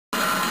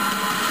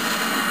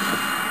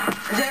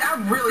Jay,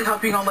 I really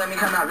hope you're going to let me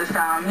come out this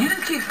time. You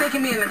just keep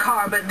sticking me in the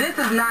car, but this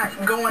is not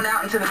going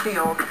out into the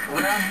field.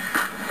 Well,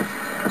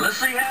 let's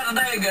see how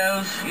today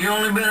goes. You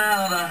only been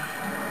out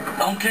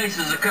on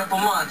cases a couple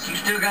months. You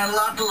still got a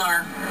lot to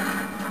learn.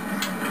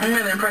 I'm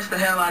really impressed the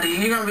hell out of you.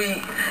 You're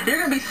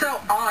gonna be so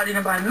odd.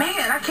 You're gonna be like,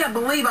 man, I can't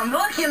believe I'm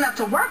lucky enough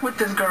to work with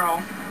this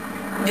girl.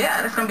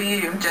 Yeah, that's gonna be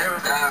you, Jay.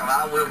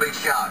 I will be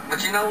shocked.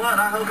 But you know what?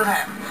 I hope it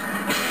happens.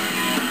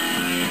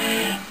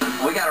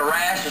 We got a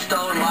rash of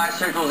stolen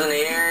bicycles in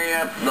the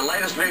area. The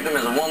latest victim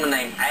is a woman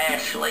named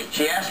Ashley.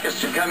 She asked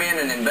us to come in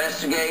and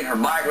investigate. Her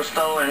bike was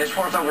stolen, and it's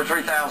worth over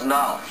 $3,000.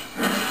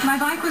 My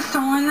bike was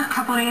stolen a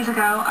couple of days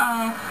ago,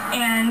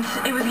 and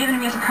it was given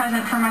to me as a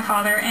present from my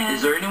father. And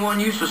is there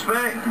anyone you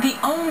suspect? The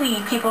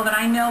only people that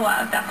I know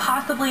of that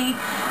possibly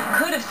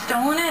could have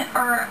stolen it,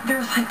 or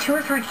there's like 2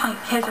 or 3 punk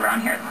kids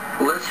around here.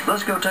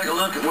 Let's go take a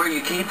look at where you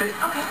keep it.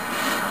 Okay.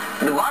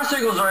 The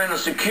bicycles are in a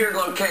secured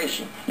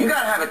location. You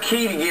got to have a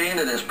key to get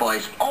into this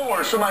place,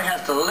 or somebody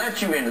has to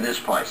let you into this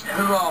place.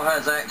 Who all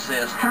has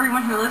access?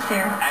 Everyone who lives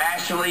here.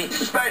 Ashley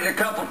suspected a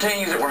couple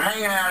teens that were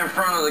hanging out in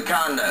front of the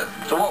condo.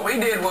 So what we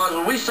did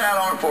was we sat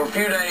on it for a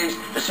few days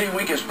to see if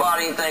we could spot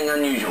anything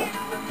unusual.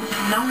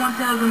 No one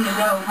tells them to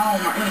go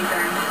home or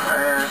anything.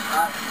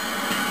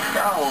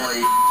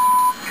 Holy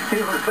he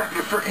was back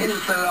your friends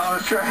threw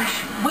all the trash.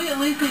 We at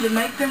least need to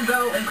make them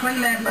go and clean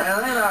that. Man,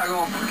 they're not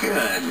going for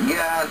good.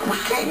 God, we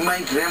can't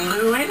make them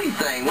do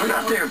anything. We're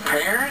not their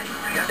parent.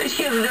 These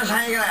kids are just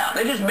hanging out.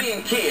 They're just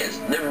being kids.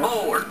 They're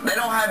bored. They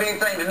don't have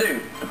anything to do.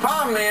 The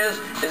problem is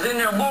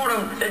in their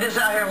boredom, they're just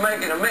out here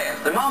making a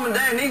mess. The mom and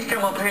dad need to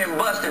come up here and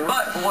bust their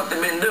butt for what they've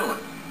been doing.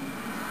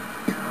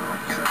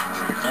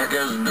 There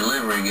goes the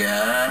delivery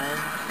guy.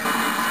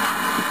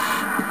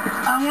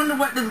 I wonder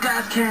what this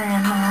guy's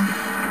carrying, man.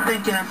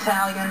 Thinking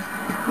Italian.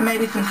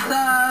 Maybe some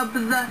subs.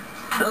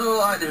 Doesn't look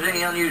like there's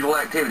any unusual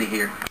activity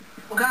here.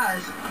 Well,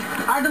 guys,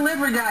 our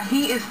delivery guy,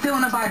 he is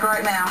stealing a bike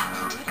right now.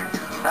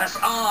 That's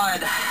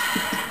odd.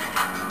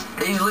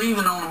 He's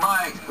leaving on the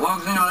bike,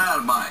 walks in without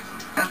a bike.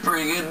 That's a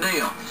pretty good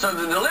deal. So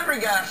the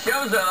delivery guy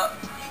shows up,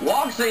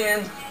 walks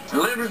in,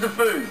 delivers the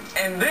food,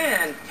 and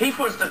then he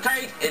puts the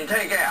take and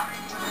take out.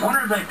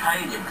 Wonder if they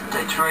paid him.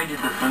 They traded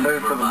the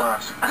food for the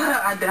bike.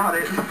 I doubt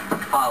it.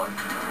 Pollard.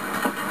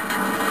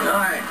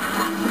 All right.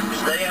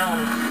 Stay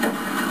on.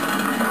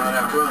 Right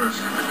out front us.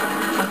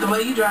 But the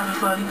way you drive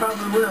slow, you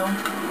probably will.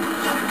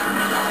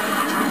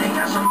 He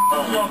got some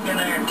walk in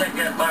there and take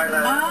that bite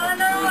out. I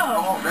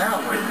know. Walk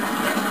down with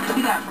it.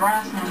 He got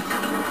brass ones.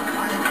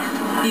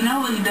 You know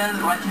what he does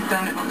it like he's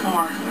done it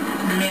before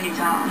many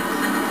times.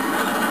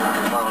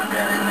 Pollard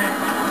got in there.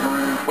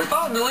 We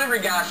followed the delivery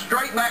guy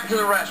straight back to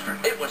the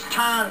restaurant. It was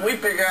time we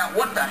figure out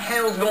what the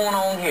hell's going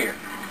on here.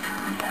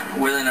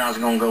 Willie and I was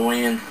going to go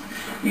in.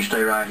 You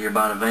stay right here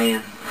by the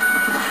van.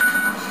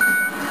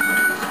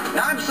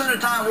 9% of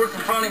the time, we're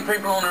confronting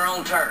people on their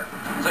own turf.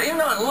 So even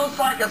though it looks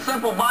like a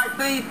simple bike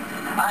thief,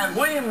 I have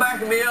William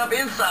backing me up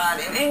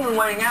inside and England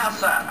waiting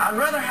outside. I'd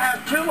rather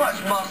have too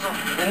much muscle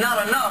than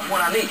not enough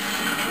when I need it.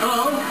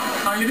 Hello,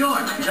 how you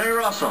doing? Jay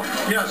Russell.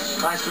 Yes.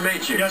 Nice to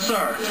meet you. Yes,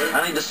 sir.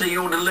 I need to see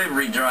your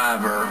delivery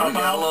driver. We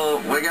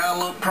got a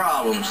little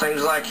problem.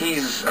 Seems like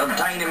he's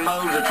obtaining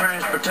modes of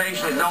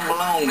transportation that don't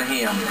belong to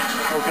him.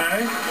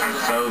 Okay.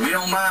 So if you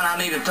don't mind, I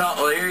need to talk.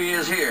 Well, here he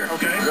is here.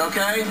 Okay. Is it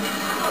okay?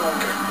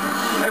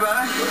 Hey,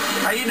 bud.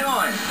 How you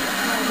doing?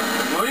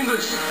 No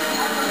English.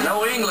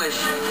 No English.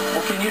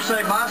 Well, can you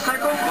say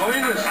bicycle? No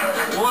English.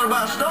 Well, what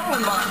about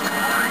stolen bicycle?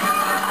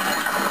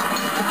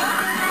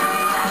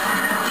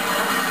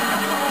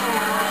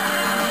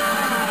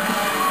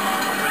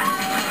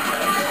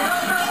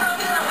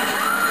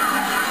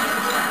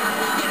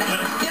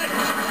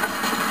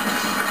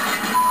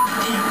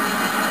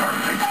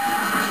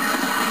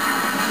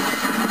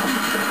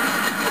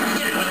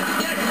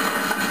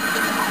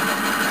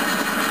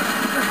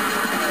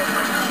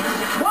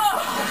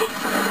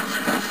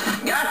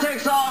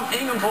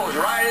 Pulls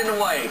right in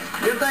the way.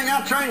 Good thing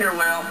I trained her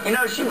well. You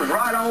know, she was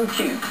right on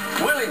cue.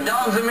 Willie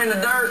dogs him in the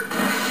dirt.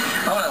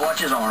 Oh,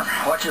 watch his arm.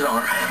 Watch his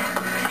arm.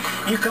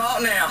 You caught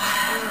now.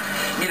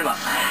 Get him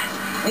up.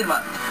 Get him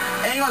up.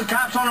 England,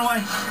 cops on the way?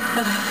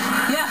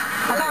 Yeah,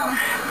 I got him.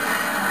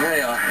 Here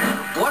they are.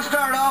 What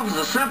started off as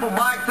a simple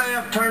bike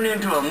theft turned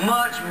into a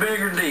much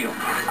bigger deal.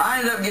 I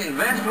ended up getting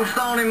vegetables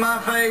thrown in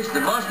my face. The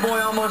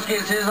busboy almost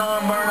gets his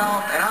arm burned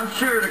off, and I'm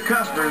sure the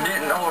customer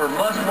didn't order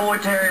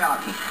busboy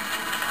teriyaki.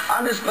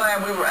 I'm just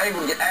glad we were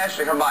able to get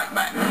Ashley her bike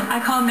back. I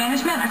called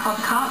management, I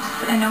called the cops,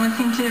 and no one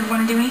seemed to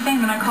want to do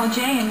anything. Then I called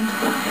Jay, and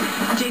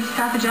Jay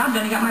got the job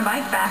done. He got my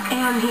bike back.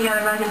 And he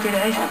got it back in 2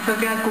 days, so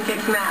guys can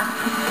kick some ass.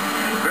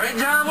 Great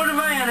job with the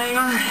van,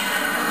 England.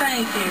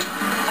 Thank you.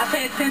 I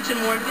pay attention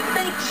more to the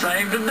things.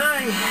 Saved the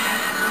day.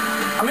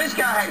 I mean, this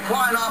guy had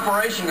quite an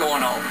operation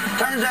going on.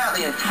 Turns out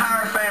the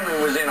entire family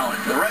was in on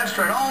it. The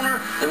restaurant owner,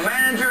 the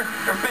manager,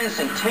 they're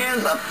fencing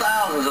tens of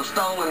thousands of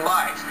stolen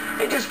bikes.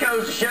 It just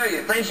goes to show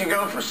you that things can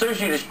go from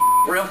sushi to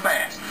real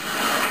fast.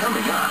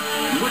 Coming up,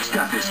 what's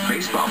got this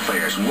baseball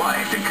player's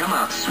wife to come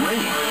out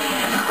swinging?